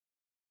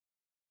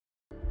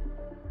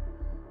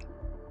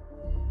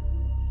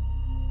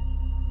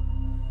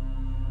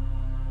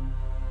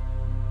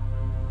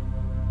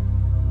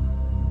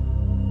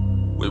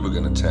were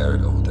gonna tear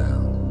it all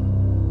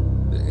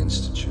down. The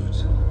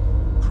Institute,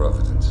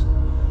 Providence,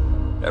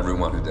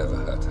 everyone who'd ever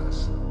hurt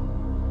us.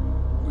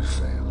 We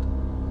failed.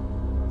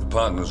 The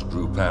partners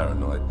grew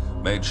paranoid,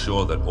 made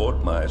sure that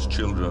Ortmeyer's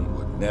children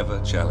would never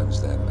challenge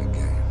them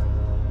again.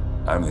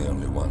 I'm the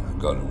only one who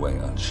got away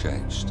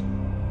unchanged.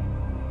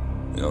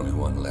 The only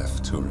one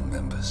left who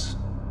remembers.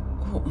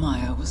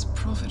 Ortmeyer was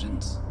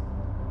Providence.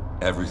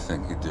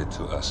 Everything he did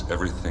to us,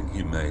 everything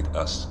he made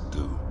us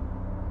do,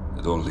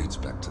 it all leads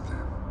back to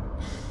them.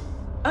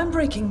 I'm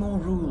breaking more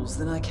rules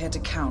than I care to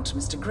count,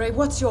 Mr. Gray.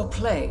 What's your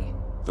play?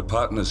 The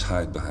partners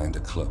hide behind a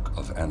cloak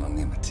of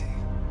anonymity.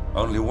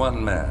 Only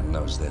one man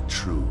knows their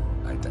true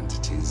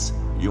identities.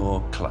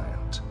 Your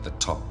client, the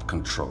top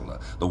controller,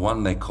 the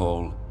one they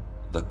call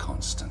the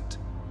Constant.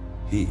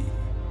 He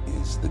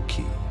is the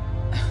key.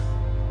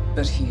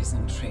 But he is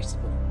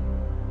untraceable.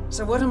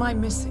 So what am I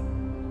missing?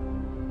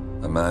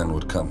 A man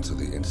would come to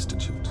the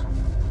Institute.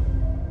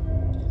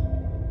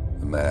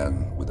 A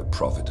man with a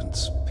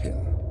Providence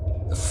pin.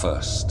 The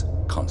first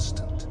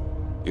Constant.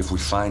 If we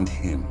find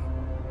him,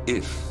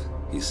 if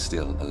he's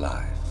still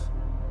alive,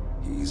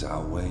 he's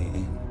our way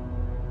in.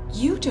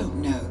 You don't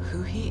know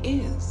who he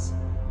is,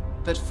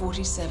 but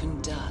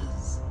 47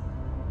 does.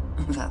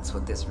 That's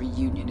what this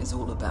reunion is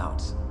all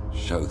about.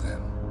 Show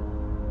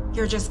them.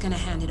 You're just gonna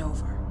hand it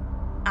over.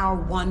 Our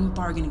one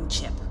bargaining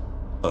chip.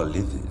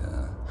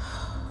 Olivia.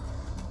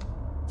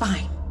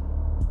 Fine.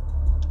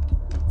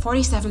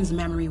 47's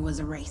memory was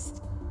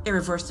erased,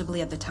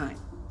 irreversibly at the time.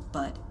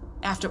 But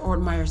after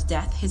Ortmeyer's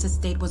death, his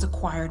estate was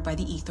acquired by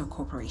the Ether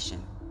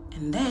Corporation.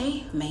 And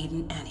they made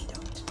an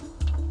antidote.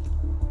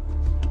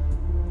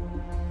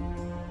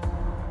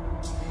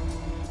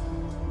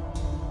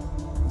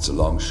 It's a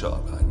long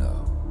shot, I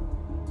know.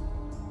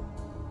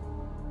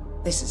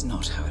 This is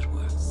not how it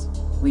works.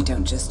 We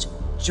don't just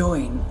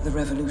join the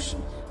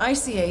revolution.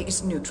 ICA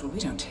is neutral. We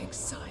don't take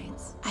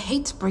sides. I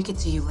hate to break it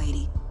to you,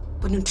 lady,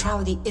 but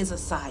neutrality is a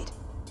side.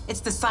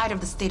 It's the side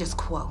of the status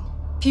quo.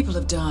 People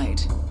have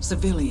died.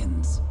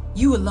 Civilians.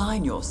 You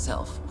align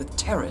yourself with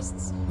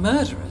terrorists,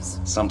 murderers.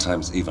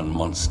 Sometimes even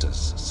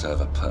monsters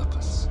serve a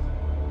purpose.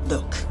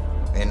 Look.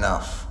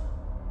 Enough.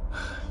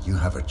 You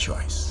have a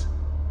choice.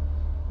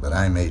 But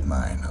I made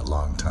mine a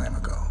long time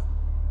ago.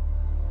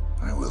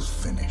 I will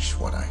finish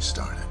what I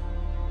started.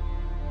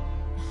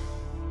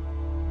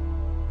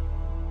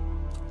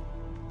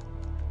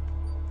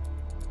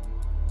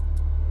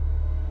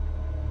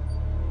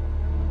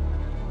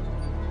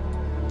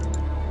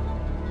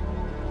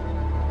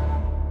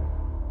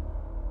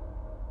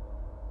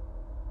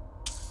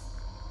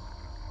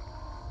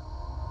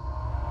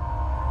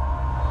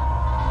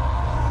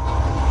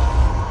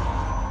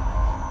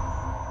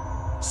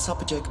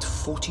 Subject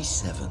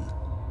 47.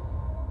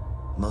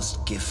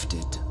 Most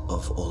gifted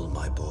of all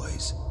my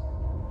boys.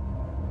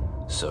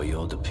 So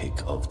you're the pick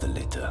of the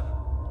litter.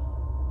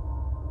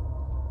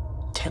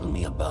 Tell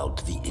me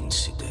about the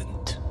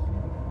incident.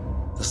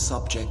 The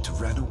subject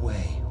ran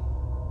away.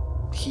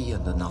 He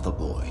and another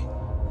boy.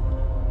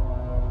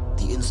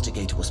 The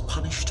instigator was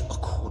punished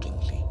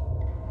accordingly.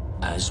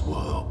 As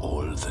were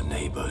all the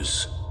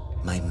neighbors.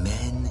 My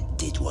men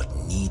did what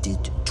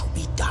needed to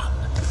be done.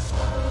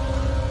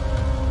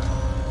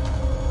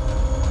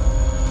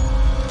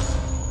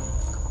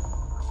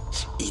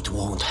 It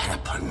won't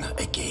happen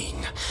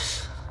again.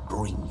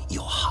 Bring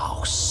your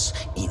house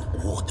in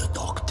order,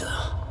 Doctor.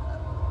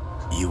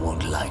 You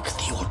won't like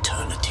the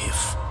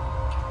alternative.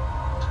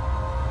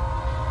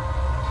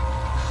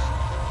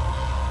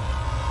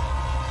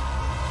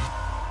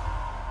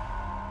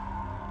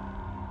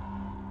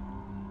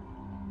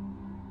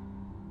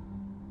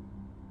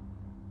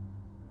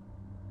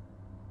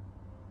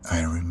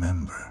 I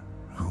remember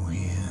who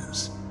he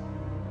is.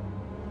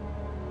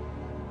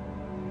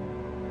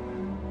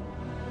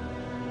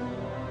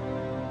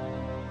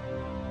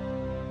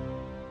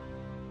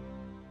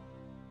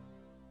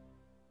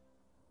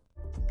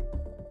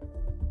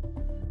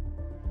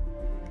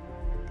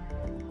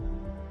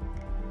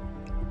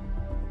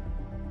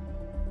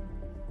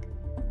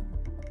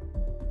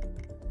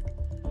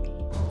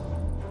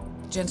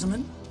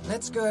 Gentlemen,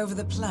 let's go over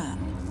the plan.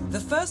 The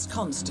first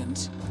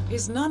Constant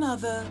is none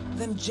other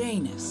than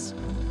Janus,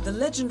 the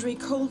legendary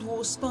Cold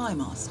War spy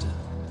master,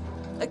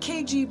 a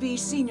KGB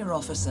senior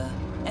officer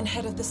and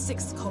head of the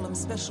 6th Column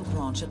Special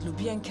Branch at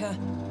Lubyanka.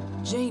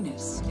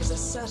 Janus is a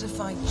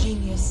certified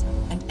genius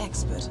and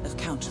expert of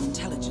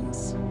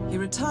counterintelligence. He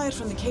retired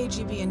from the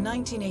KGB in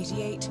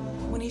 1988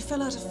 when he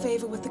fell out of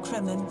favor with the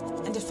Kremlin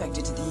and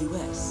defected to the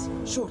US.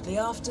 Shortly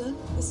after,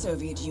 the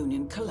Soviet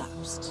Union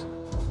collapsed.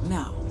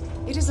 Now,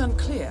 it is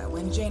unclear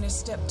when Janus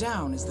stepped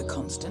down as the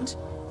Constant,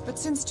 but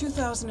since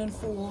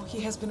 2004, he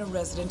has been a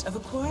resident of a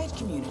quiet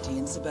community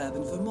in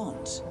suburban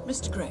Vermont.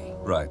 Mr. Gray.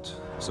 Right,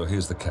 so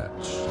here's the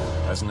catch.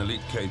 As an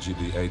elite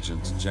KGB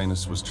agent,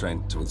 Janus was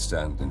trained to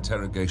withstand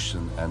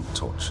interrogation and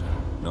torture.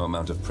 No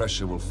amount of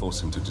pressure will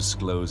force him to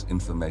disclose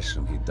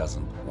information he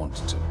doesn't want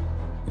to.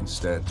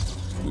 Instead,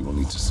 we will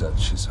need to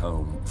search his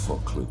home for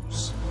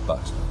clues.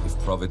 But if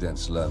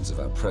Providence learns of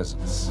our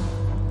presence,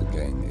 the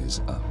game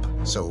is up.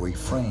 So we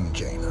frame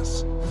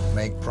Janus,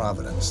 make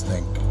Providence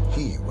think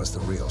he was the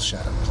real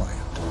Shadow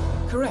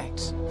client.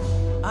 Correct.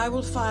 I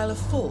will file a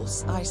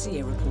false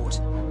ICA report,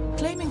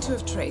 claiming to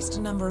have traced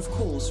a number of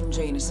calls from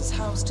Janus's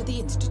house to the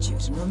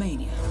Institute in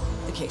Romania.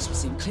 The case will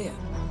seem clear.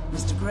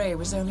 Mr. Gray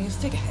was only a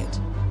figurehead.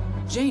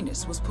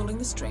 Janus was pulling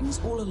the strings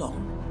all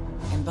along.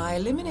 And by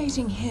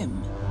eliminating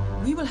him,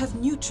 we will have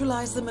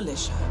neutralized the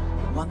militia,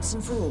 once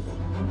and for all.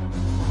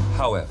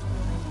 However,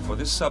 for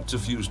this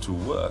subterfuge to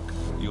work,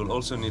 you'll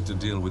also need to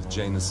deal with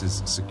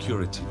Janus's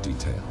security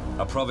detail.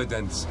 A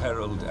Providence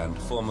herald and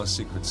former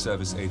Secret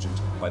Service agent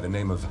by the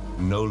name of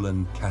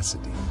Nolan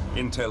Cassidy.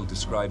 Intel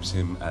describes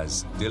him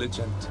as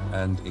diligent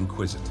and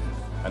inquisitive,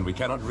 and we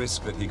cannot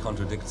risk that he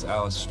contradicts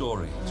our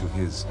story to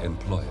his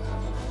employer.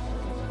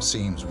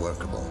 Seems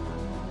workable.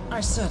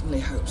 I certainly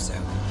hope so.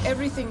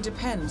 Everything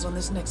depends on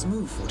this next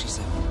move,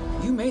 47.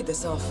 You made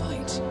this our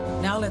fight.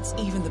 Now let's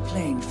even the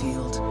playing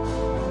field.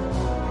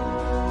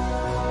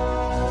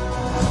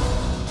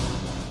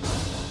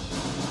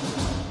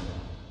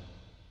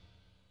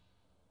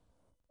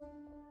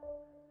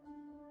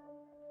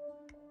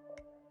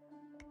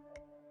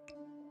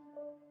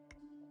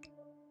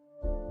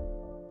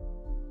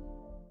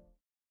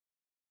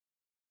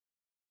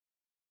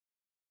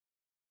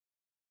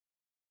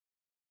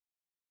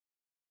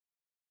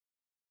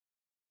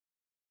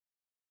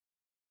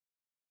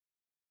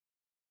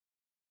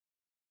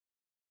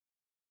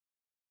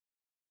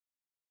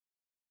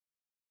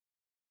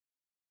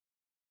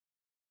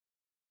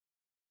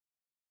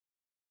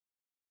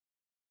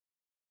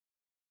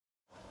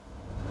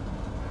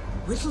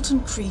 Whittleton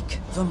Creek,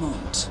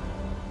 Vermont.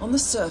 On the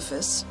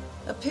surface,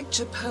 a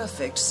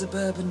picture-perfect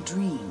suburban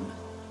dream.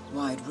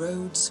 Wide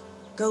roads,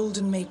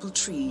 golden maple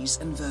trees,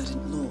 and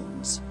verdant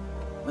lawns.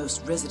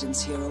 Most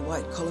residents here are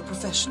white-collar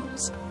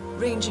professionals,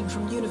 ranging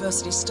from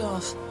university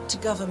staff to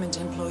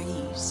government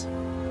employees.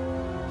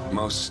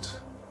 Most,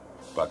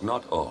 but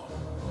not all.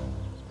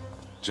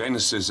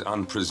 Janus's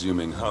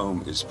unpresuming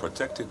home is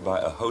protected by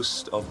a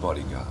host of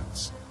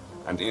bodyguards,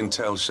 and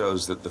intel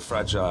shows that the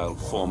fragile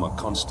former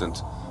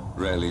constant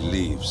rarely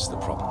leaves the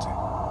property.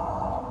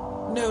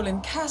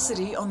 Nolan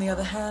Cassidy, on the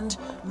other hand,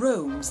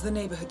 roams the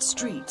neighborhood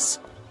streets.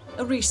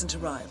 A recent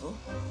arrival,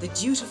 the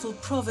dutiful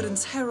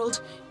Providence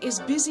Herald is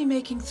busy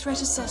making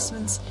threat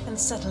assessments and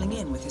settling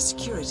in with his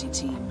security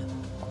team.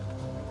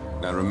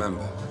 Now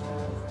remember,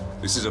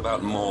 this is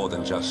about more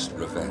than just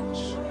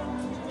revenge.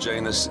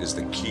 Janus is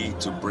the key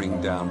to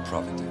bring down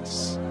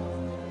Providence.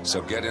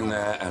 So get in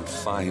there and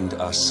find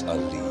us a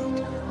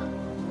lead.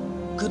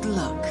 Good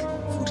luck,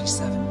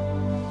 47.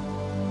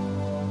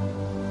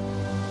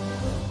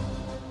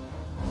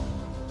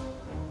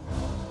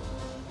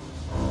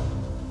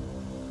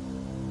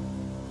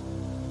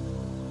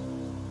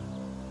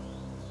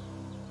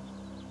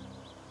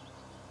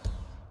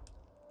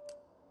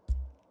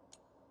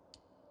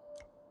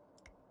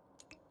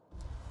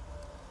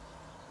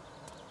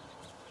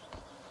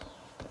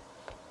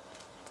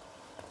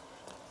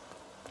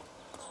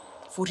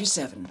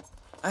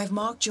 I've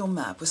marked your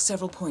map with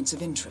several points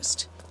of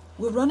interest.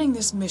 We're running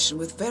this mission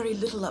with very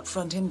little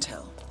upfront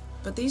intel,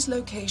 but these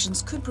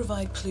locations could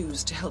provide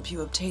clues to help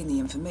you obtain the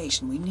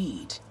information we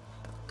need.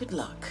 Good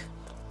luck.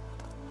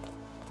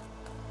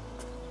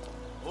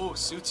 Oh,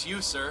 suits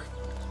you, sir.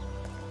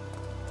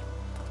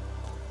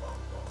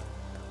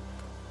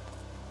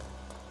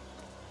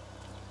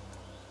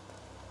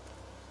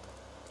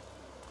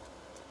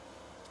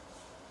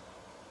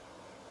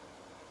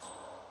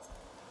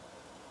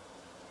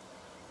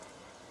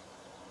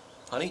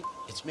 Honey,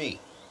 it's me.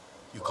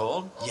 You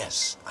called?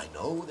 Yes, I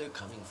know they're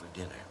coming for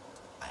dinner.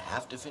 I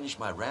have to finish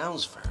my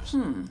rounds first.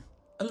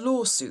 A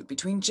lawsuit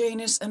between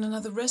Janus and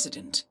another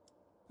resident.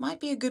 Might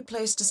be a good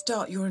place to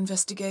start your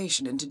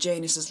investigation into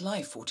Janus's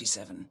life,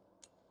 47.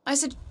 I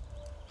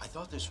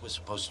thought this was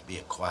supposed to be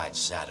a quiet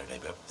Saturday,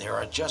 but there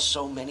are just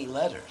so many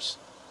letters.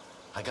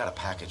 I got a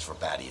package for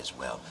Batty as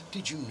well.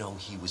 Did you know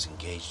he was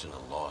engaged in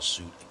a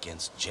lawsuit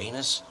against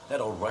Janus?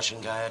 That old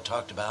Russian guy I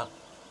talked about?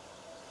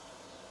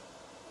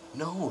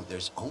 No,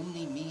 there's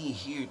only me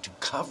here to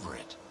cover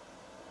it.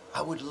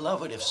 I would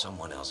love it if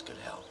someone else could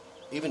help,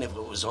 even if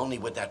it was only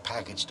with that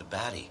package to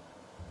Batty.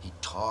 He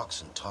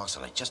talks and talks,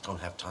 and I just don't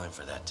have time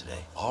for that today.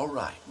 All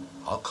right,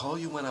 I'll call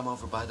you when I'm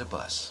over by the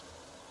bus.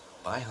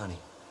 Bye, honey.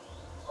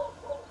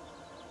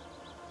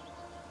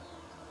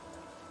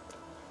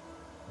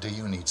 Do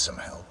you need some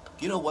help?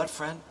 You know what,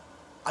 friend?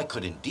 I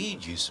could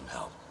indeed use some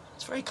help.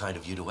 It's very kind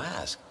of you to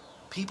ask.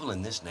 People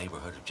in this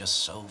neighborhood are just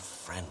so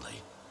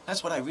friendly.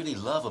 That's what I really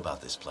love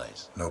about this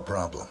place. No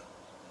problem.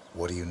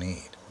 What do you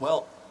need?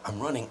 Well, I'm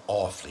running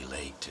awfully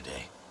late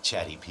today.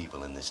 Chatty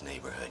people in this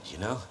neighborhood, you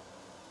know?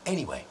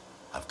 Anyway,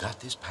 I've got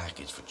this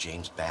package for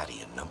James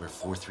Batty in number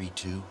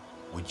 432.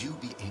 Would you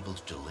be able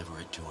to deliver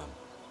it to him?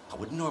 I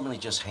wouldn't normally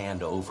just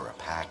hand over a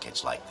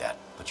package like that,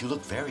 but you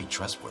look very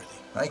trustworthy.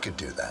 I could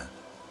do that.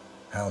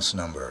 House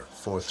number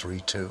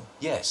 432?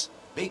 Yes,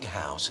 big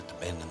house at the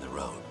bend in the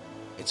road.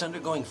 It's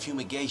undergoing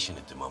fumigation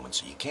at the moment,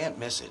 so you can't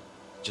miss it.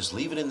 Just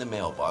leave it in the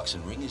mailbox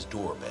and ring his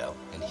doorbell,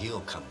 and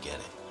he'll come get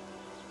it.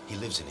 He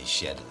lives in his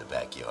shed in the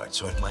backyard,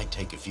 so it might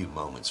take a few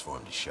moments for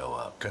him to show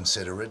up.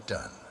 Consider it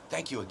done.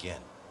 Thank you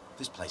again.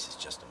 This place is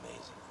just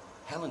amazing.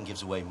 Helen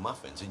gives away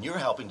muffins, and you're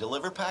helping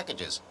deliver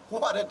packages.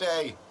 What a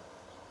day!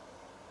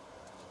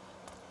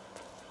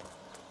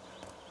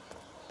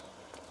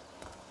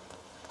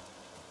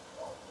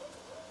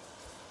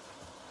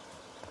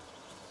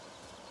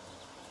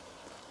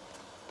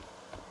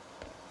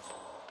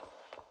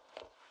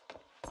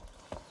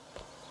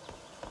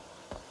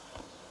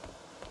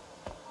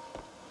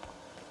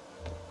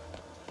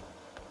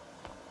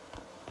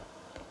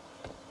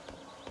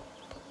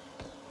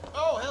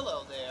 Oh,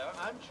 hello there.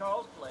 I'm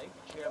Charles Blake,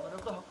 chairman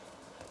of the...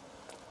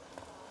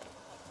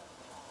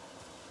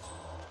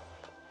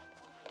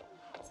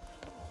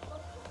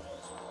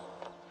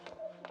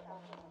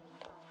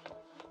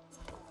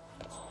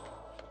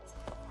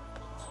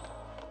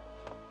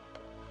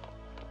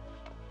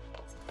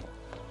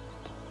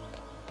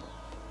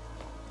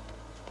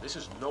 This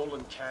is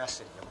Nolan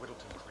Cassidy of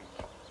Whittleton Creek.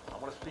 I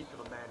want to speak to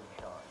the man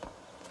in charge.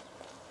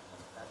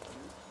 That's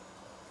you?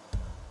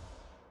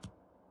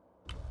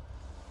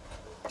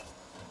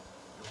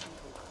 You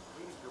people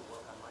completed your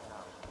work on my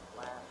house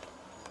last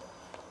year,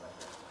 but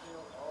there's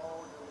still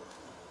all your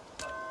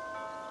receipts.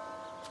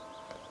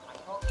 I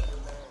talked to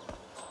your man,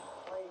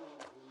 claiming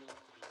he needs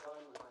to be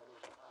done with my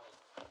new house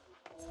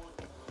before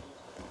he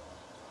releases it.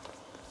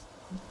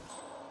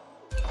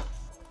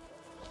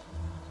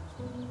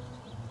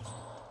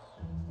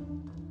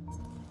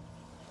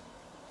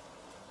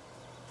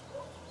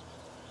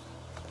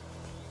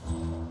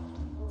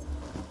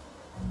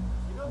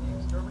 You know the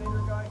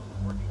exterminator guy who's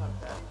working on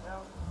Patty's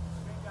house?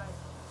 The big guy,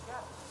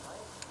 Captain,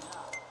 right?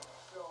 Yeah.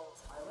 So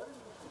I let him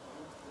use his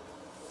new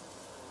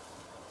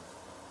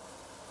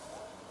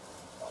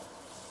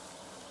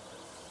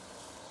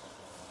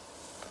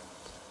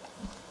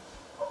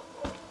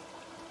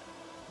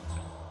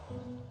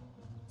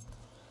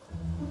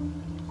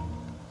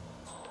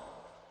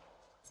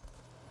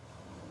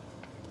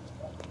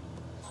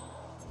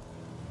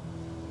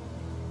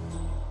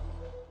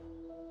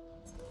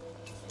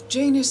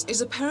Janus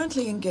is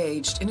apparently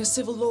engaged in a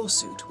civil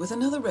lawsuit with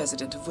another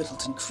resident of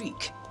Whittleton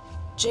Creek.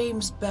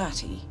 James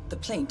BYTE, the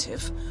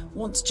plaintiff,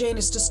 wants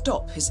Janus to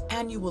stop his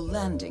annual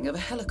landing of a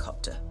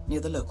helicopter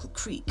near the local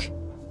creek.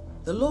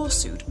 The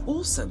lawsuit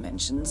also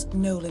mentions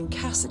Nolan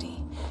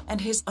Cassidy and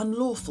his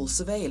unlawful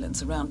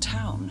surveillance around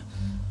town.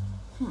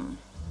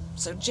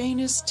 So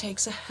Janus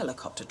takes a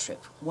helicopter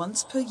trip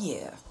once per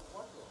year.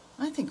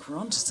 I think we're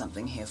onto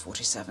something here,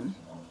 47.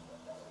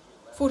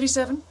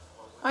 47?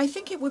 I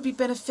think it would be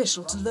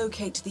beneficial to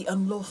locate the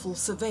unlawful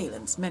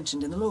surveillance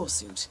mentioned in the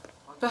lawsuit.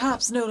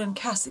 Perhaps Nolan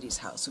Cassidy's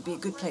house would be a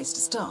good place to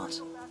start.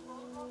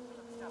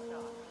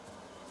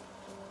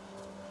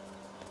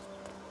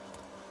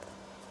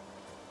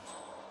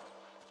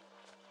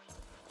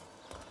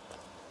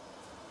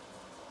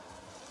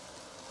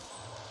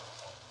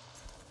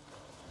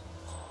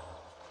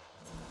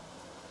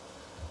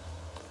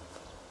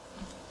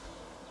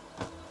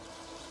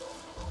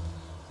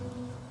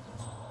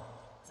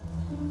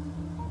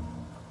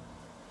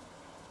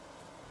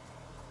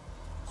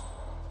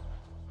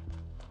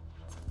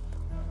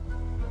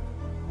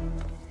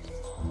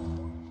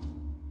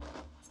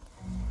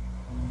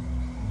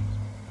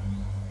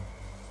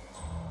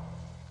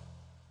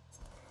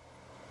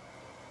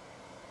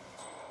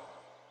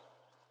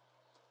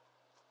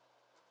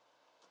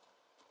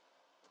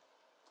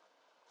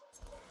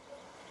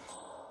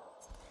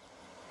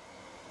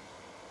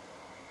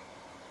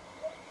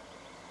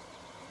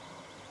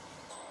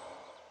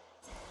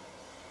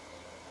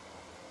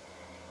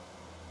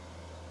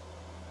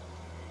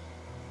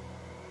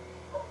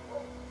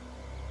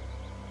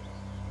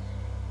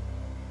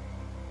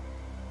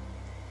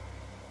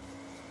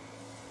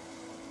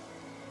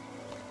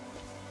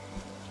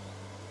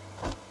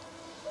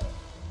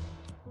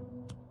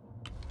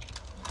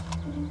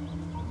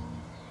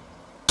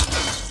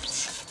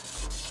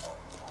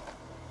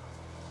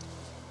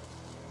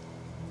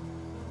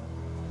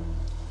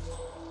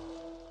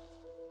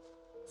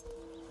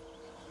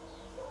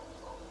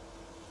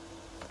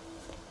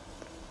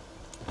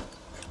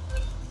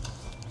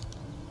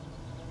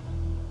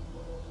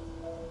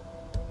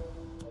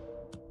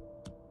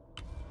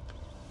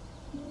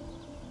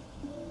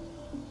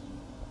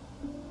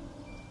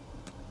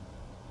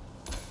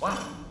 Wow.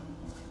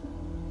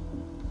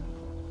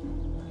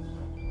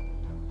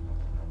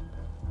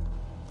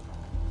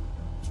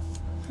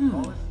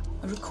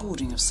 A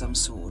recording of some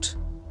sort.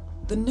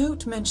 The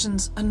note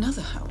mentions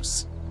another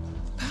house.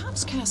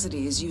 Perhaps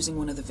Cassidy is using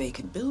one of the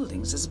vacant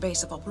buildings as a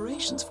base of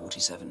operations,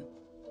 47.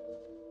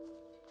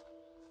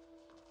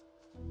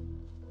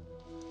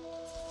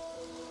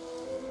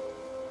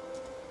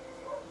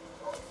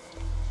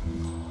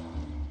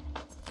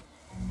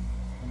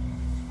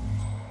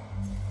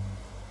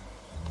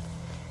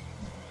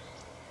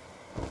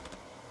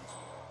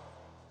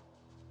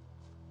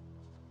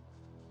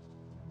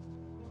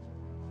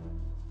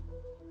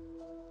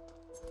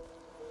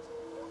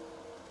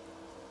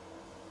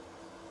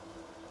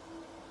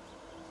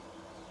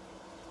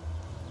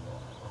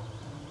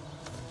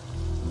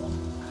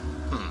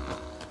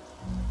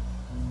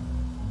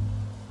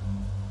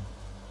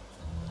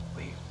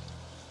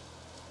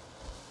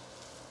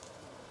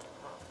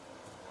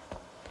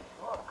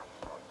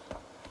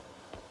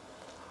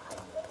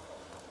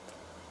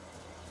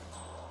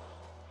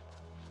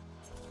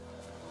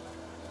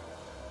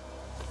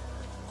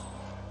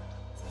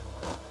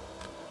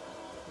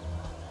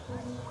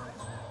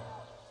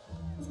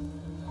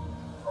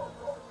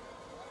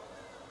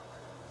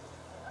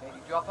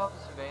 drop off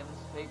the surveillance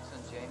tapes on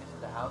Janus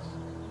at the house?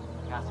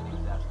 Cassidy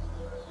was asking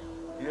for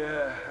it.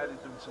 Yeah, added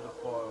them to the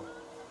file.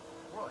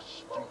 What a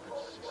stupid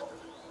system.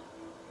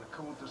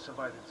 Record the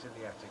surveillance in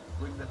the attic,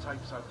 bring the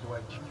tapes over to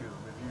HQ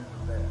and review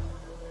them there.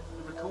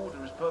 The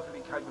recorder is perfectly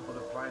capable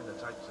of playing the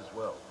tapes as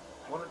well.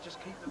 Why not just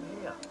keep them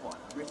here? What?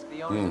 Risk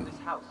the owners of this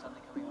house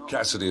suddenly coming home?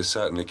 Cassidy is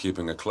certainly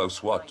keeping a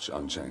close watch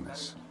on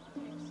Janus.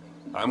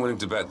 I'm willing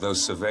to bet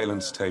those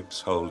surveillance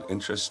tapes hold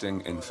interesting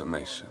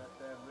information.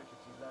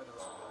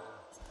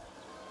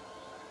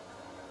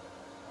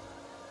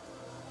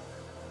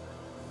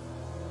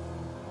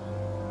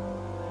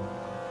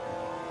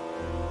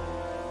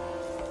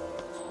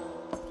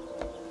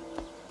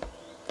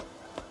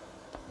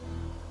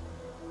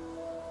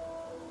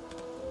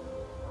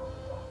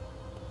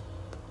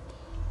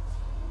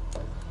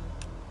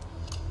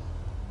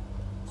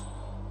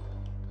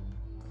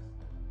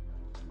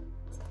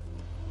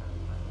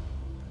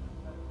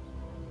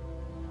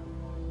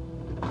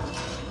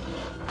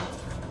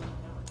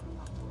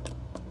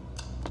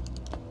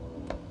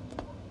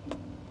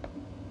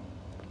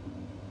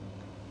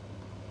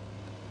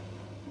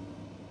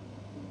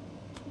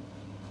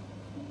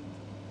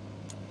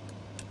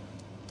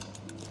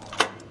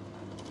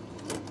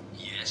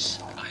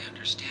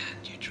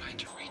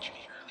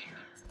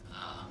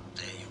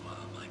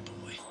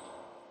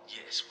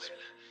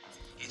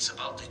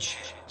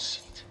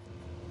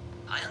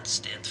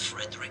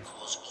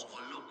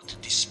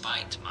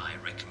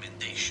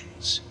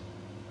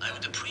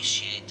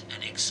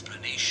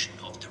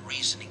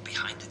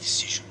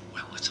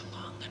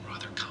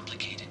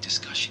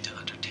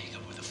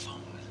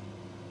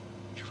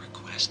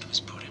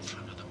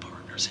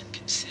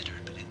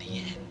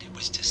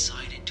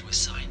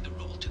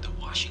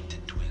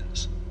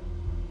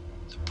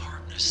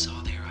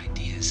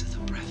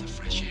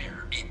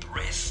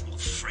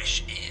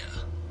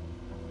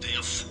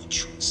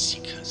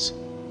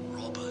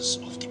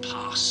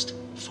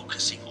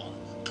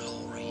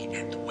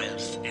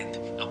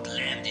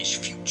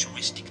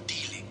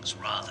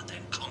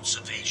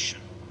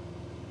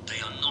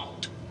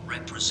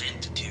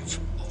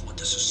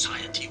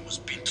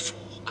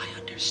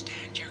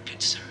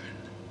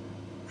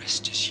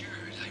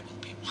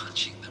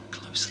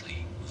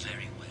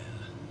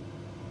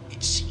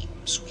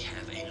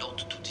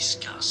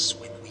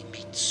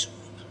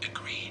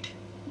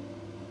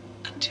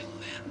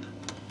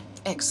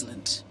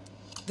 Excellent.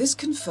 This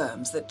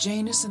confirms that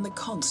Janus and the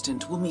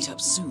Constant will meet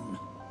up soon.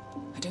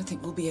 I don't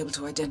think we'll be able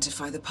to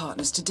identify the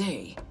partners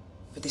today,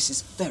 but this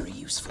is very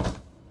useful.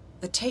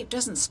 The tape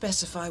doesn't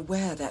specify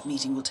where that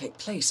meeting will take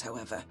place,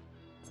 however.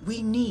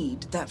 We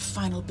need that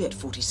final bit,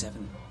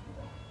 47.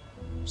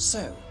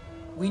 So,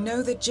 we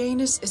know that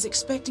Janus is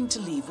expecting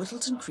to leave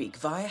Whittleton Creek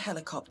via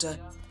helicopter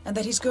and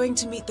that he's going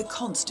to meet the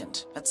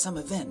Constant at some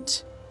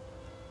event.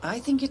 I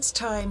think it's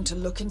time to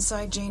look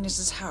inside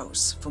Janus's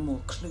house for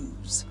more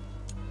clues.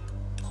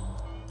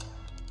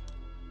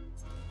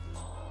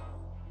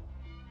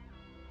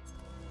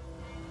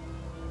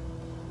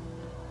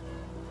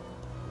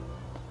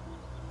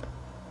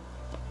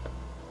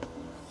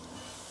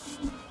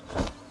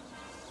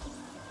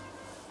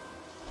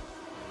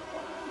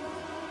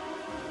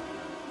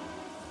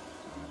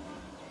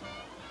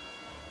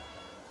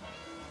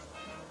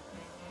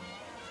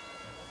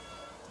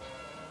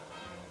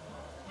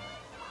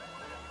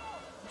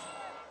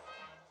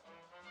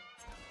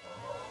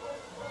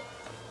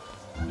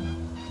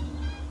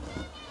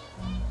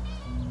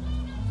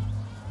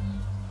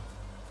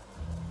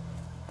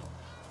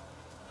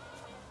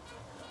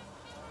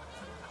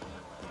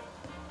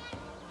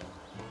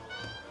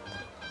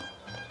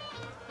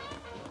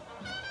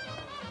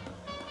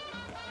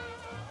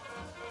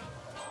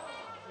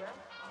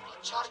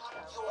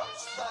 You are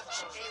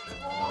such a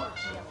fool!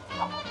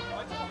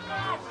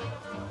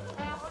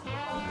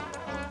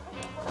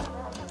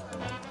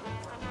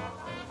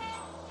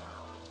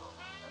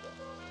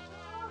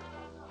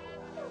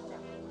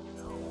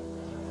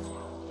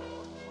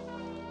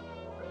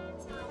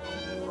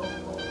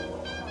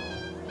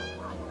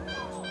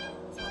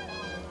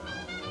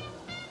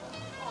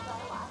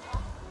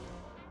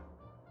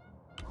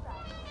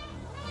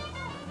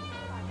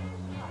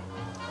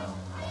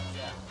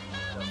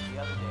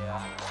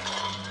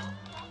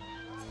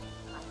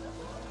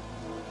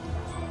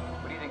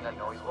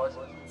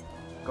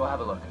 Go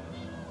have a look.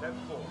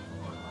 10-4.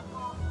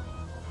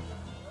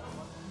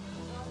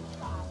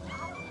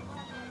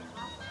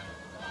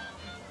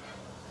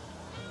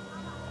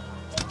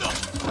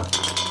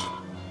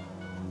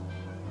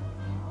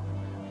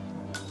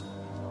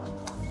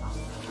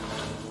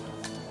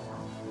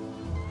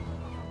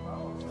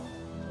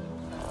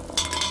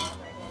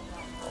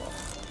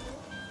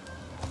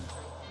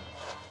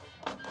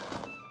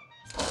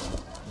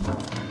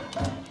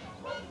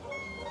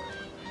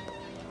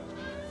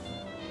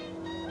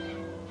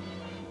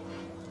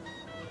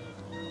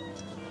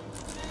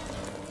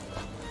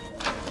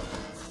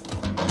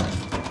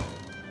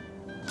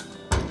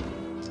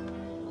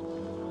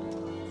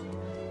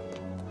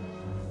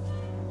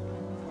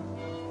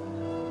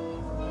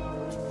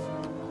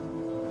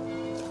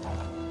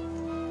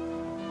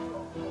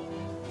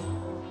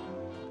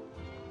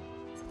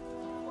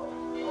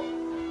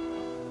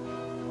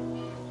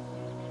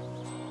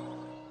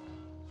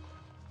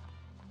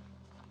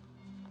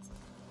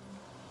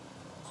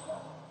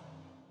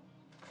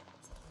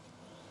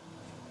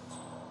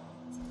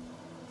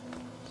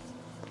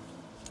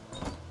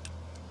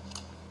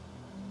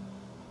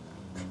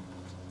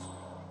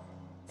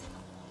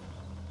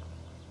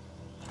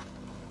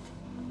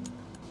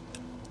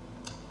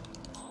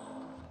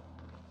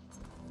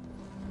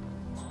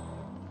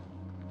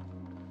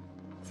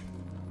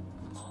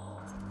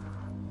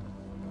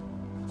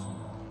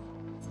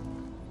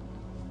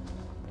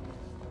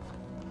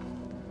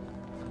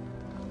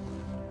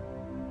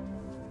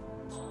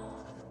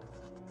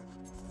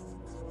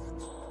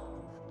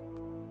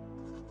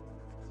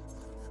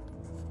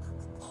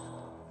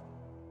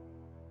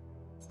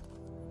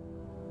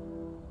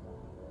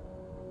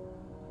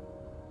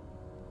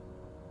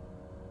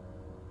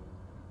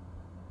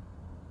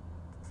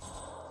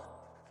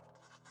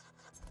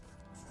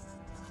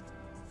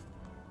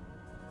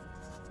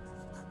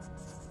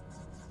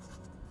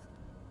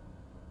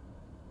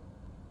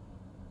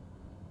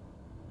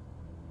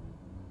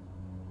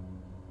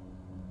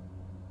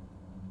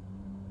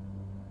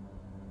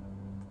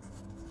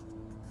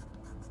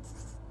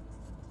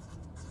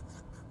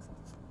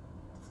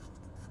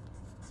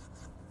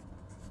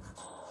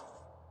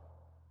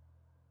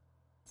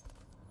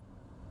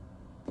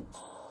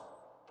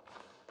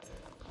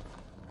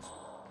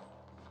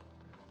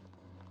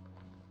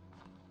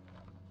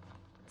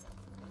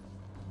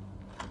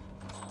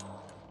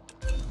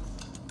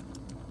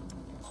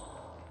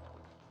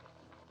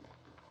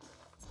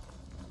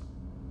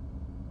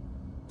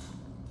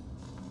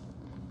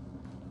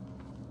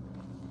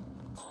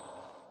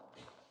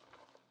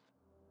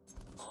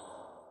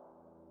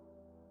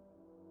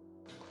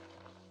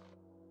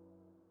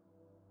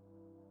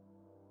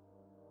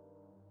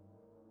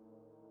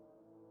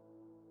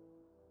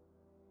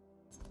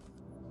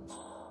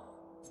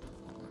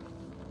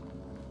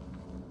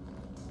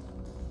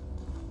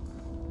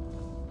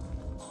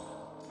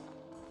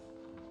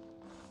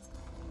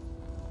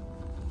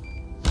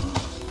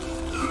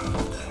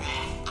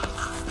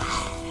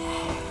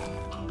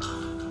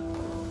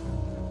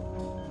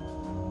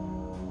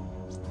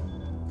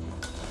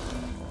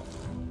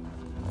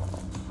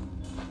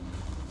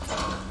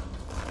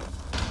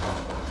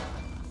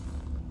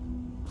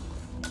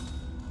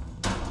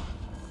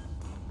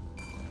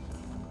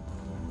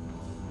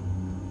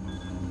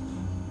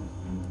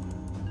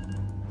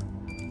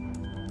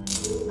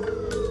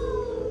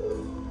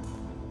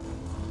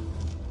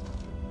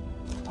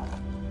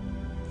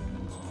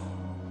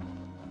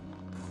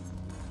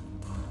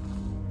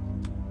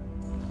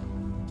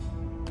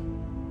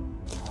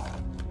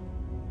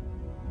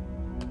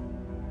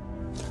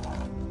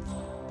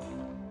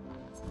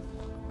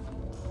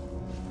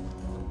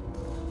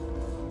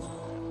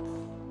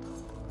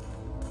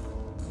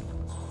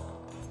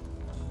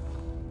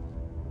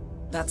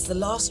 That's the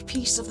last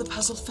piece of the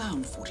puzzle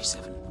found,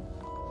 47.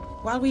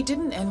 While we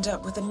didn't end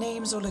up with the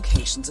names or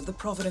locations of the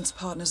Providence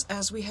partners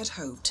as we had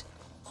hoped,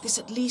 this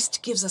at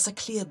least gives us a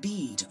clear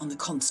bead on the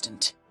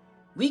Constant.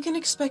 We can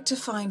expect to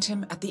find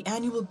him at the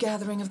annual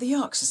gathering of the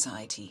Ark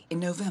Society in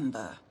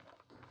November.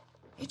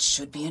 It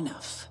should be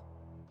enough.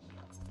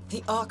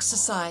 The Ark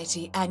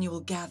Society annual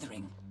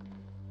gathering.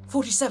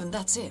 47,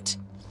 that's it.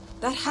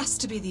 That has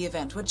to be the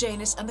event where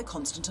Janus and the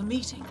Constant are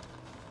meeting.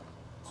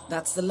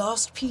 That's the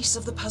last piece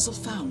of the puzzle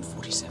found,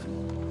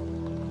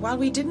 47. While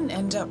we didn't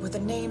end up with the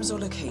names or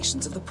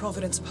locations of the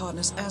Providence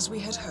partners as we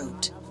had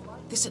hoped,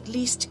 this at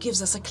least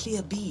gives us a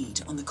clear bead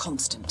on the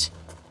Constant.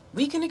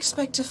 We can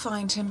expect to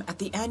find him at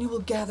the annual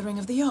gathering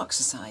of the Ark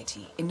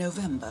Society in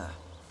November.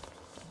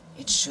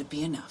 It should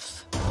be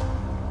enough.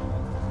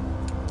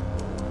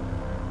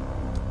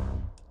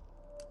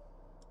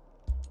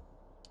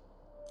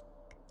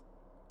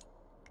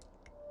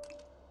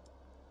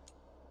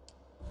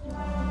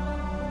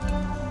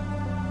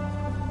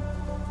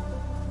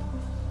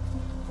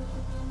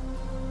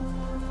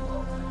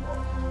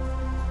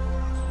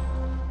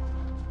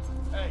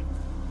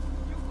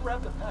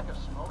 Grab the pack of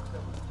smokes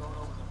that was thrown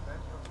over the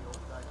fence from the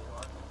old guy's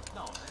yard?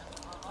 No, man.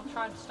 I'm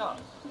trying to stop.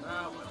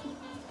 Well,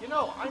 you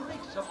know, I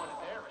think someone in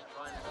there is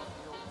trying to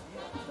steal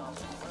the stuff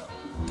as well.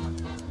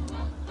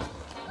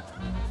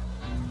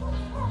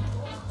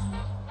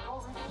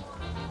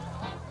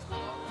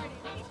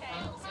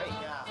 Hey,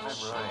 I'm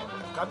Ryan.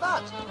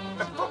 Kadat!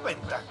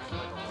 Nagpapenta!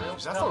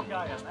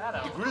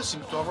 Zathor, the grill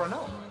seems to have run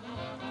out.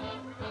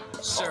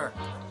 Sir,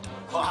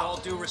 with all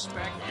due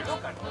respect,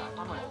 I'm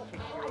gonna kick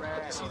your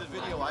ass. See the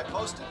video I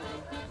posted?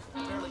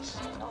 Barely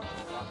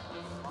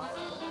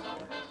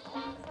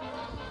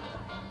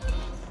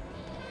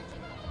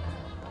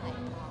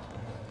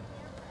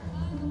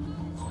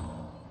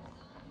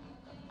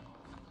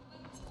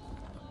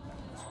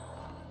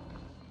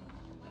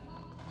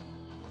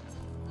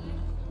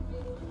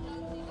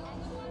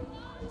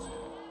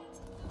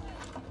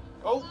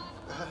Oh,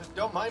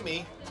 don't mind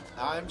me.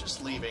 I'm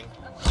just leaving.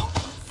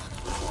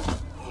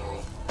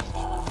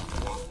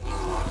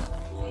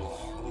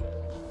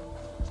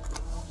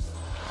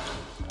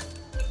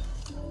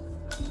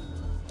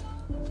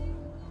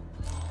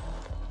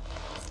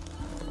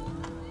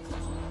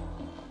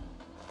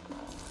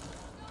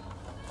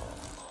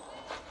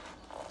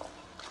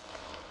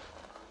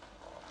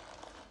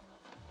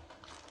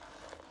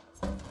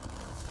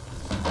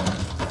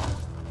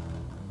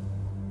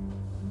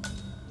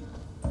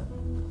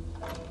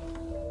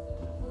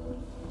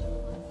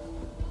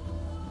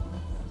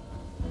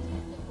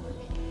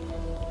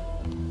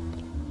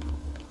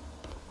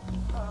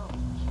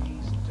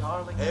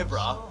 Hey,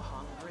 brah. So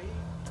hungry.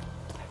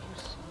 Have you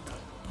seen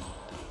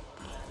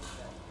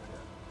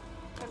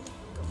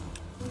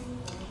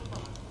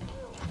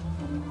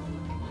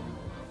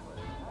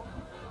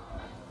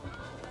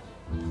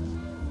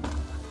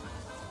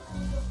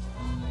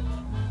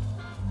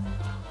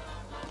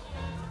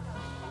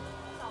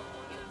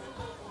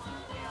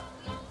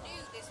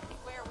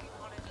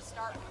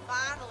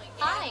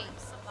Hi.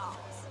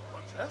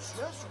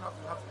 Yes,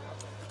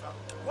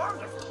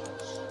 wonderful.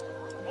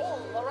 All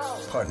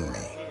around. Pardon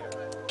me.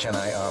 Can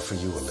I offer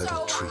you a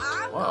little treat?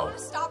 I'm going to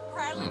stop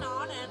prattling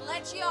on and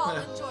let you all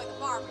enjoy the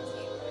barbecue.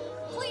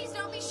 Please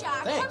don't be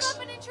shy. Thanks.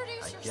 Come up and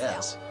introduce yourself.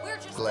 guess. We're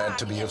just Glad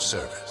to trying be get of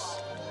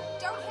service.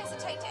 Don't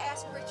hesitate to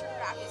ask Richard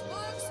about his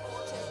books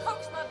or to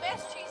coax my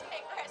best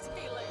cheesecake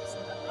recipe loose.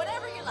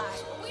 Whatever you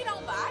like. We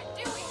don't bite,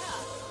 do we,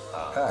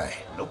 huh? Hi.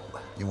 Nope.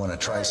 You want to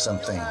try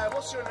something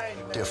What's your name?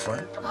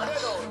 different?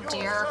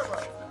 Dear.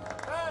 Hey,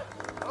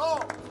 hello.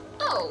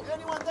 Oh,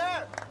 Anyone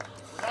there?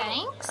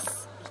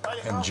 thanks.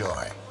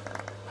 Enjoy.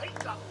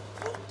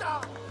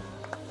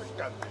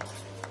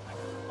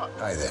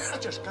 Hi there.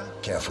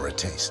 Care for a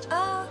taste?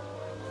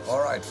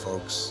 All right,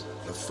 folks.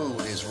 The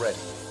food is ready.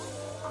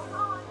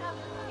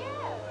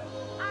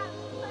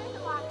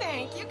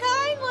 Thank you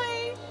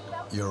kindly.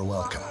 You're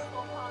welcome.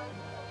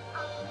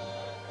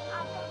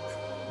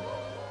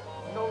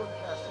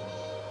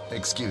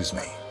 Excuse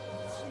me.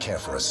 Care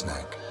for a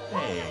snack?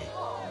 Hey,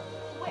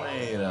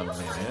 wait a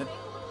minute.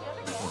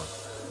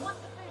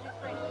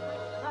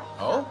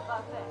 Oh,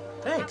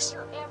 thanks.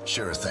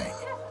 Sure thing.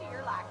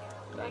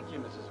 Thank you,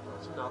 Mrs.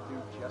 Wilson. I'll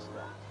do just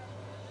that.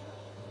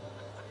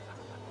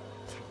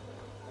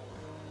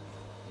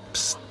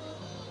 Psst.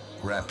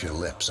 Wrap your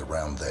lips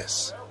around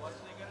this.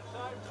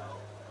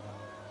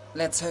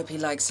 Let's hope he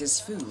likes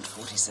his food,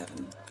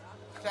 47.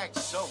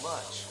 Thanks so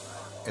much.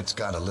 It's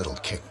got a little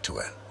kick to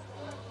it.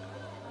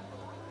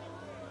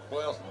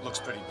 Well, looks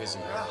pretty busy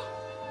here.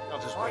 I'll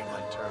just wait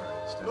my turn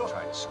instead of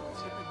trying to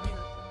squeeze in.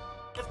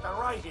 Get the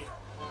right here.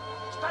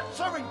 Start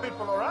serving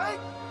people, all right?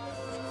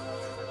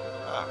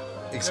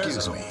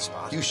 Excuse me.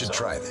 You should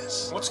try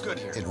this. What's good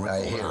here?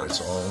 I hear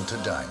it's all to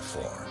die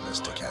for,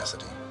 Mr.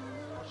 Cassidy.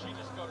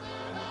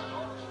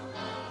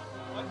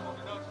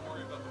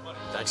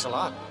 Thanks a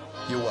lot.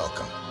 You're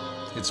welcome.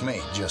 It's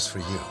made just for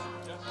you.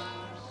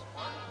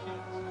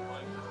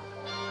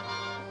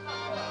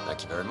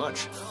 Thank you very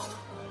much.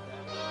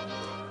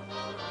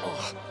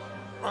 Oh,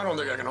 I don't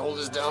think I can hold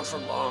this down for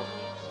long.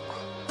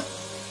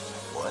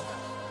 What?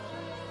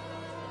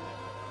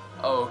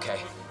 Oh,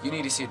 okay. You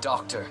need to see a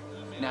doctor.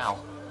 Now.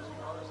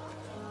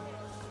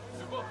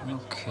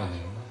 Okay.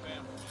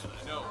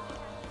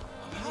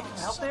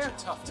 Out there?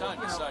 Tough time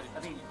deciding. I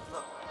mean,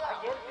 look,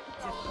 I get it if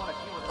you just want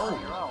to deal with it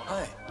on your own.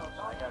 Hi.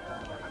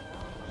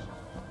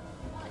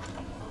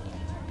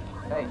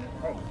 Hey,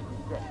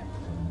 he's sick.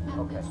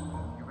 Okay,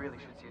 you really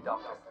should see a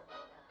doctor.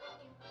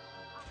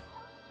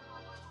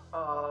 Do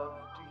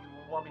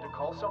you want me to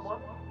call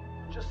someone?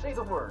 Just say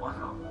the word.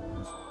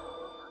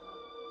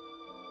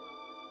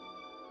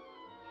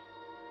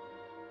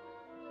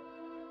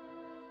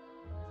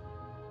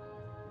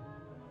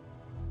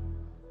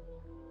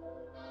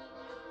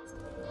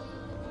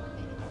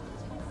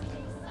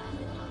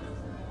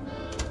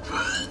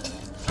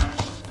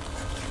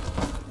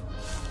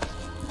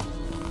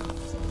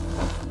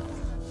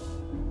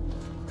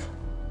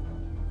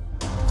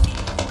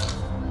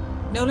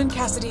 Nolan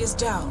Cassidy is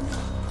down.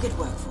 Good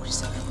work,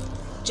 47.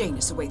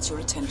 Janus awaits your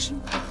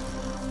attention. You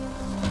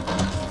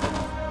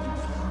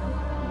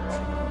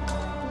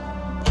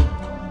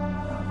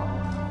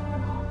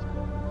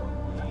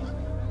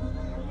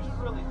should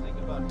really think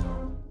about it.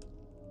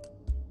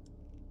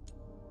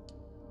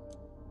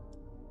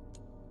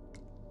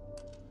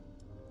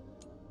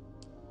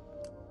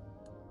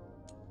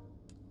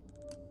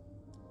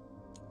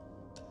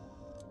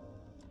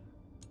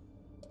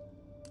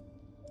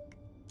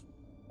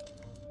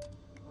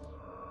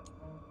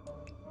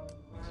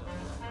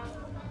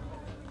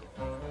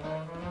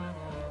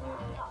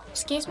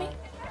 Excuse me?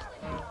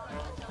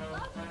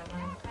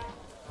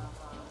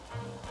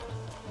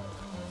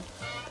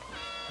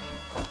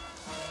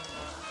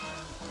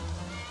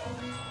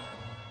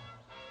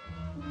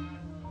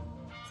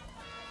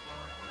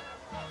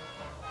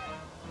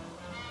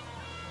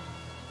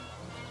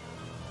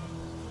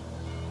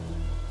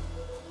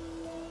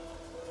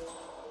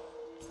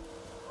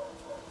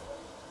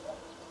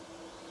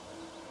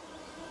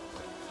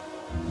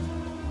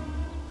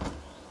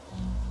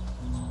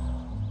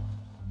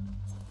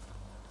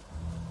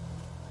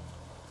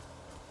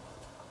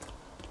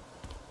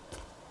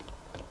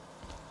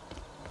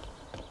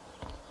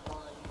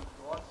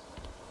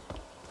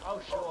 Oh,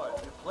 sure.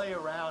 If you play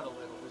around a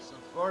little with some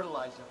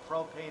fertilizer,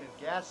 propane, and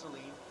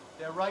gasoline,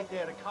 they're right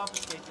there to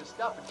confiscate your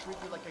stuff and treat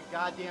you like a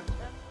goddamn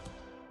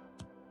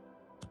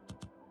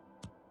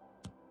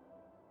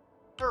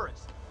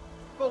terrorist.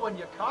 But when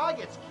your car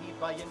gets keyed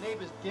by your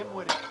neighbor's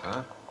dimwitted...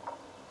 Huh?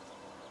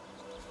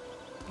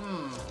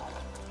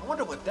 I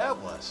wonder what that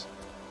was.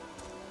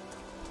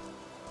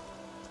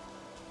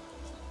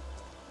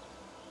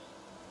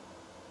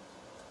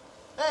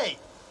 Hey,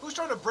 who's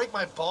trying to break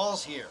my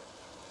balls here?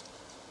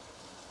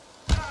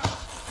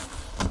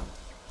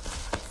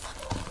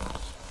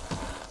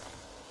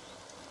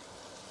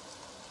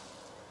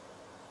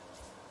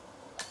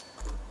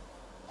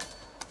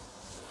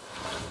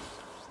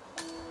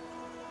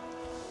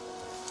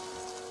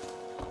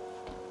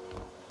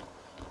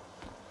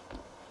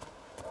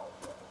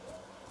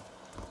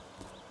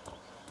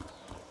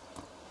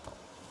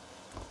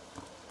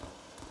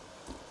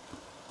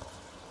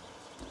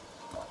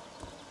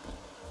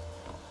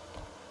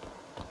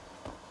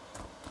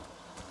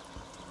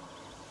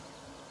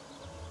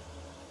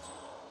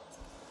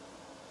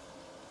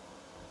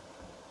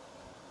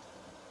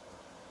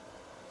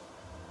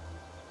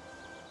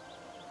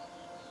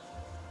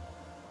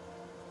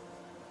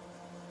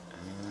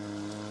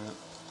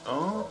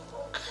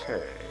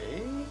 Okay.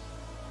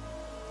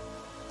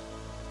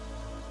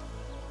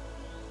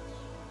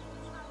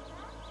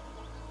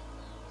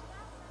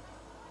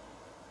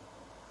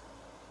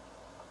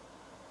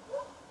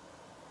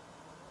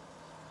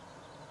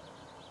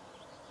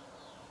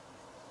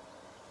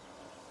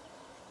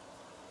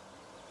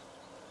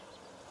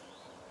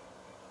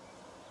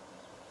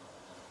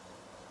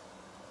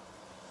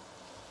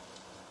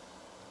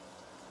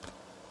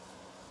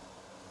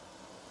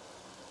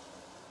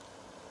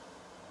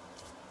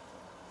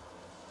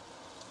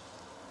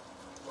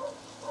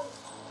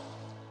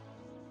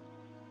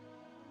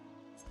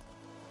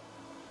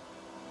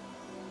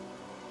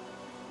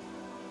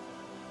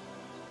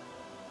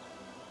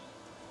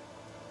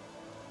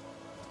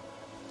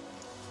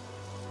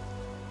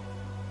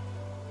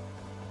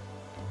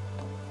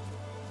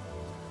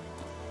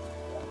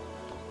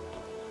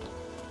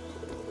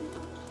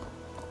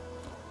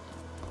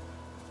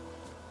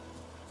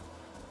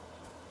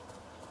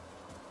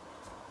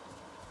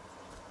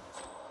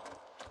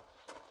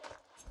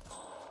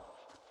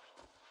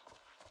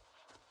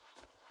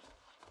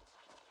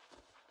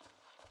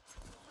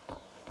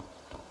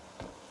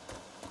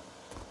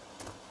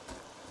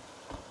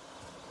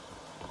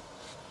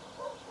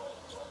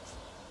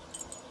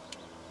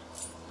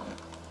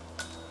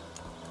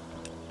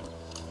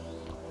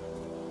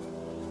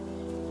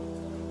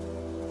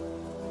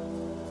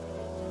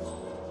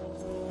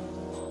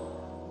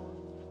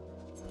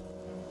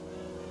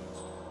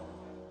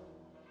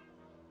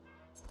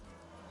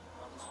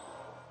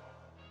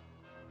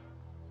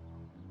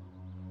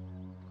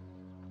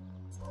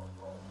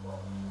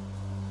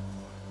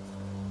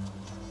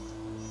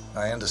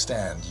 I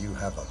understand you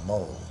have a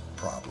mole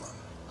problem.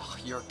 Oh,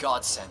 you're a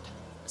godsend.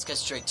 Let's get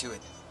straight to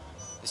it.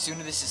 The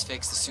sooner this is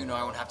fixed, the sooner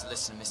I won't have to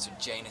listen to Mr.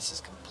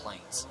 Janus's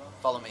complaints.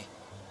 Follow me.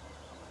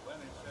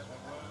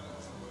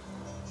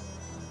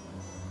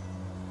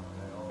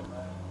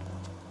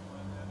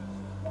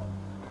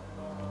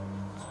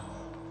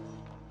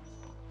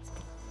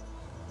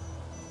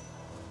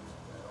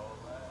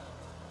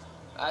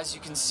 As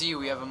you can see,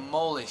 we have a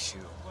mole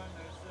issue.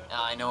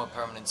 Now, I know a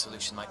permanent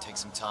solution might take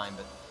some time,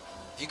 but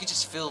if you could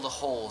just fill the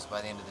holes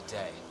by the end of the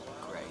day, it'd be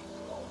great.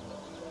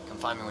 Come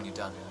find me when you're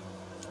done.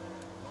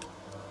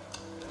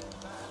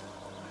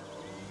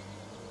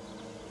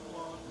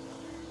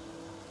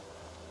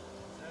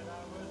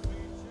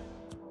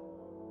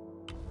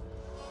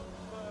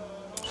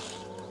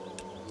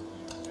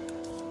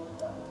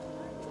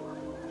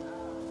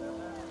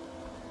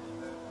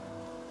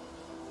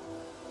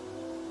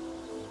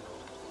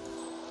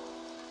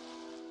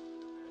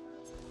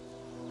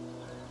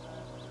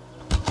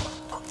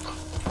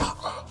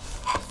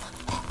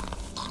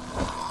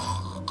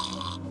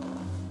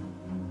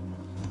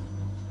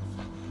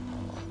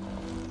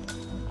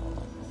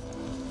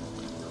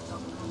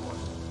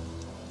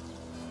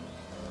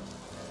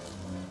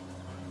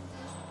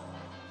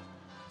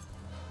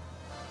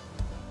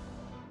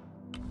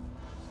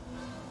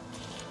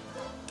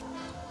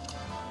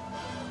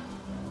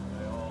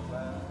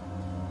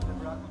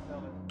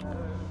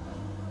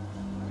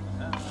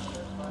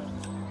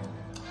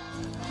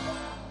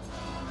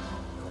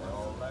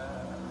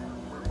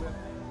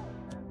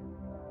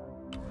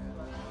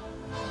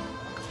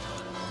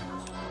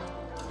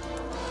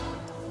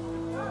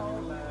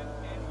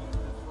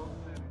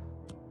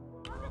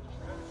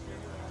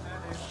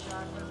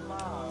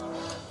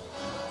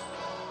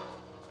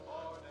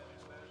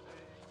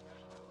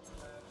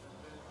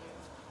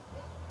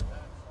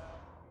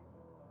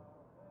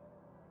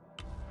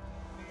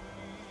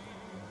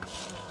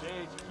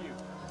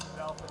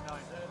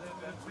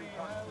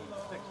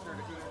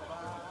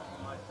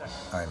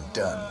 I'm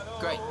done.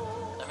 Great.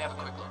 Let me have a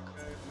quick look.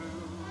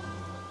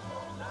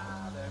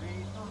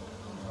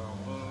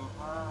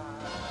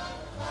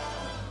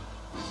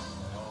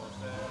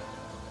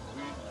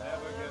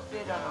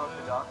 Bit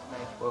unorthodox,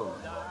 mate. Whoa.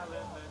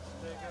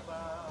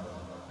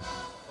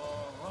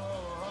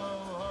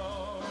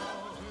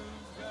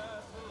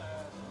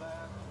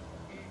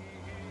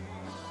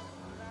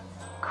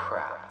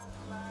 Crap.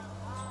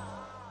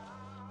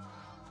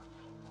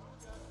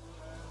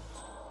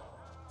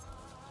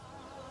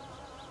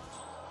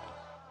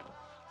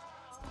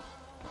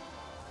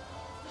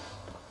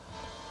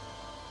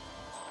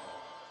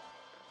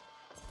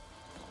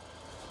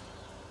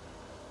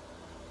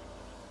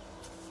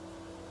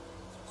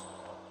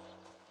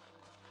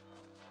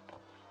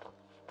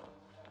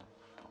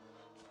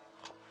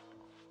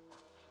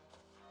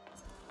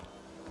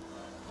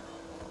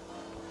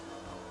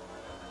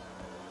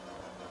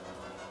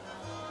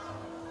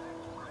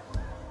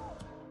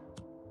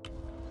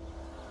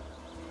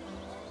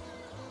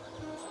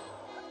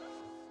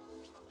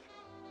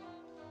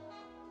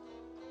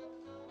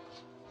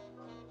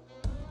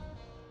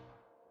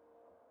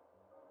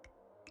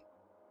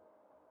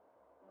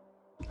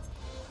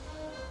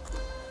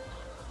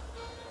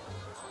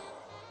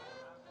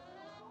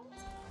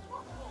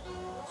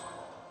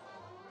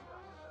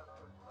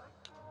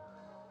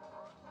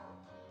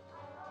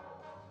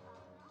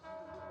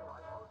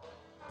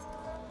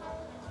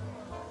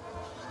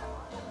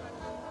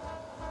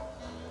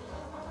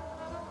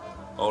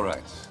 All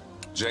right.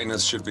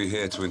 Janus should be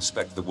here to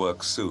inspect the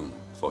work soon,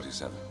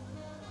 47.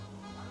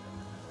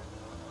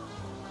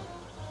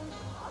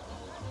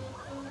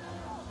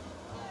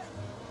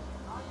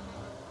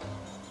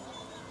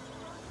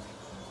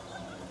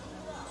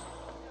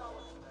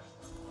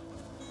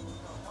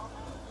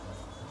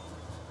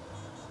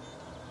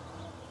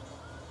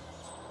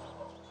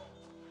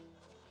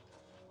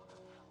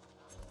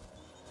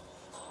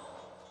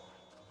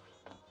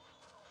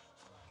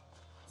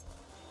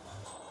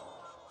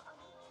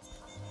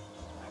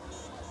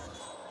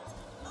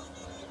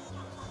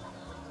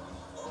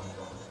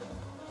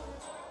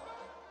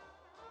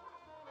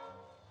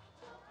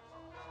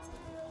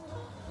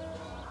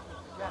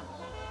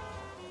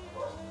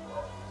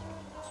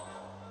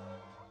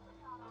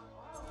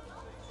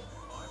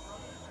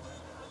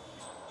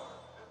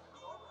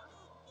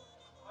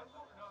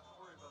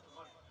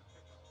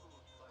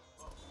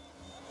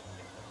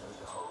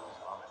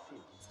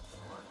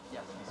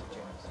 Yes, Mr.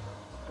 James.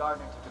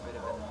 Gardner took a bit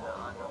of an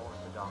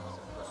unorthodox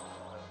approach.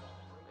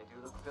 They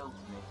do look filled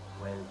to me.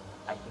 Well,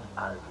 I think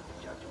I'll be the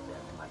judge of them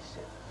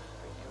myself.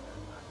 Thank you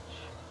very much.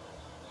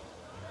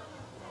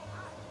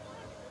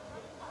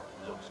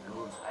 Looks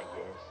good, I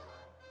guess.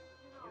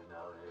 You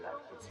know,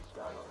 like it's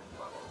done. I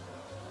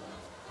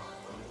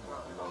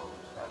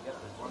guess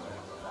there's one way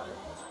about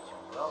it.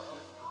 Well, he's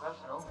a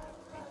professional.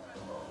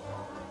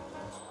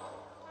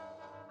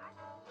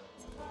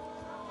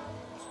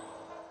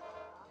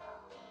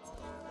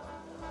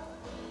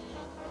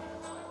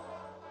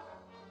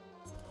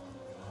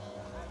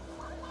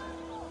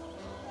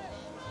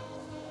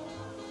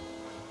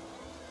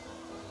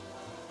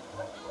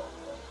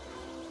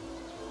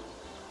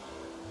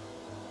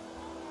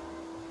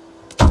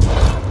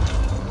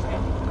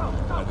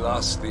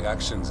 last, the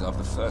actions of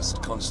the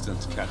first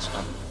constant catch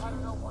up.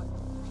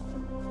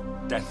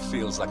 Death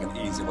feels like an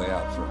easy way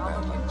out for a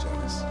man like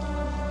Janus.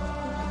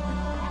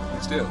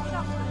 Still.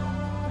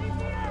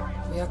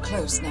 We are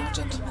close now,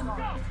 gentlemen.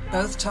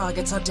 Both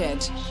targets are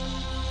dead.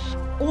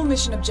 All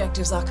mission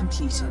objectives are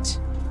completed.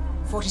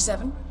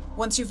 47,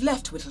 once you've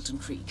left Whittleton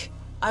Creek,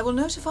 I will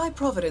notify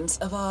Providence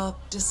of our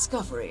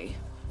discovery.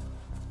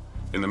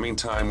 In the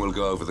meantime, we'll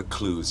go over the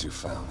clues you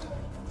found.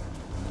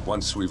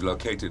 Once we've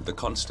located the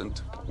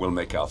constant, we'll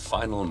make our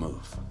final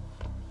move.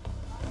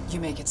 You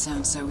make it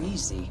sound so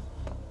easy.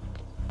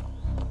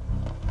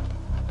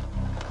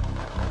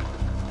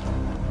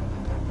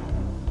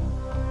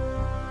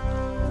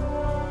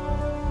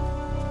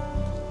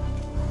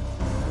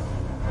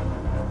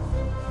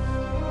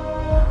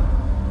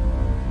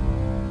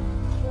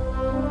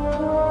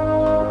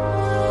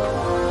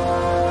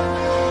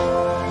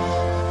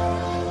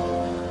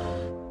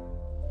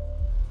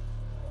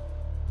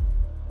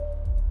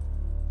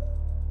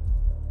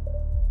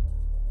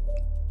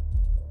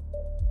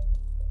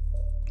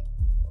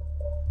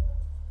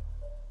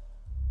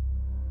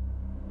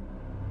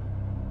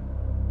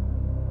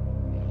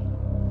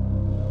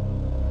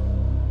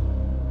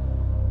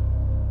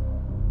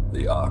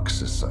 The Ark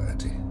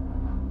Society.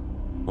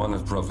 One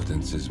of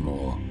Providence's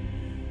more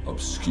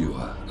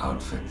obscure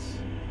outfits.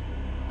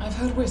 I've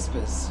heard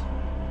whispers.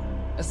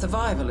 A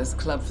survivalist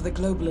club for the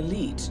global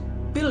elite.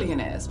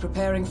 Billionaires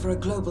preparing for a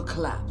global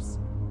collapse.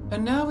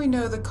 And now we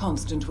know the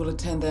Constant will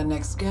attend their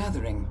next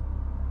gathering.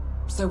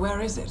 So where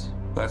is it?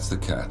 That's the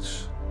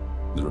catch.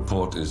 The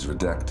report is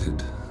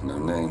redacted. No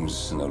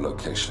names, no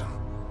location.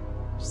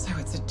 So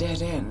it's a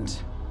dead end.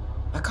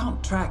 I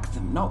can't track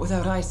them, not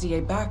without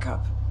ICA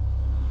backup.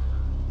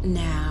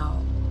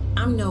 Now,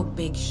 I'm no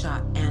big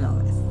shot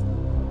analyst,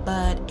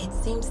 but it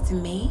seems to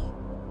me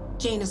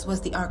Janus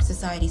was the Ark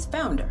Society's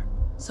founder,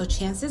 so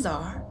chances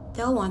are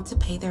they'll want to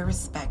pay their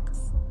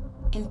respects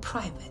in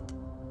private.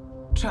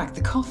 Track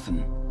the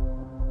coffin.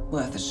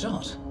 Worth a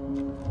shot.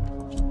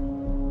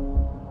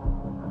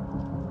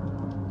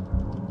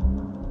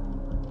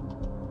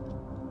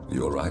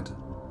 You all right?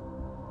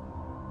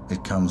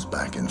 It comes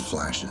back in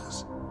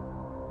flashes.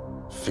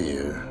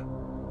 Fear,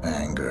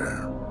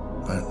 anger,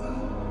 but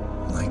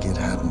like it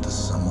happened to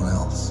someone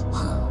else.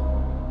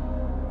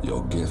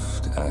 Your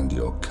gift and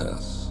your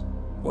curse.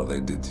 What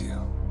they did to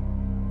you.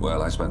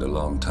 Well, I spent a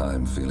long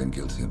time feeling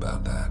guilty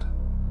about that.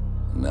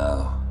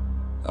 Now,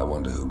 I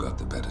wonder who got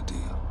the better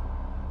deal.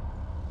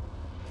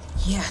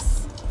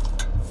 Yes.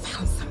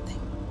 Found something.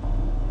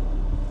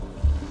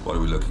 What are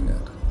we looking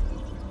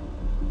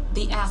at?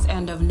 The ass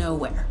end of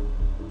nowhere.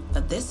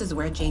 But this is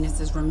where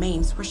Janus's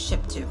remains were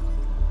shipped to.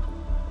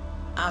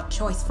 Odd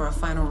choice for a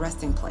final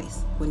resting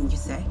place, wouldn't you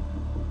say?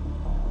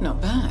 Not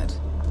bad.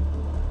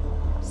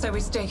 So we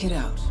stake it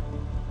out.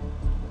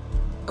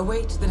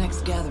 Await the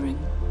next gathering.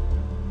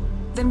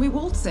 Then we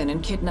waltz in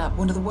and kidnap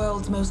one of the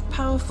world's most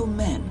powerful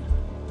men.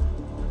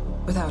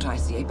 Without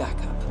ICA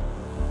backup.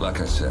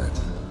 Like I said,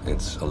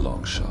 it's a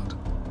long shot.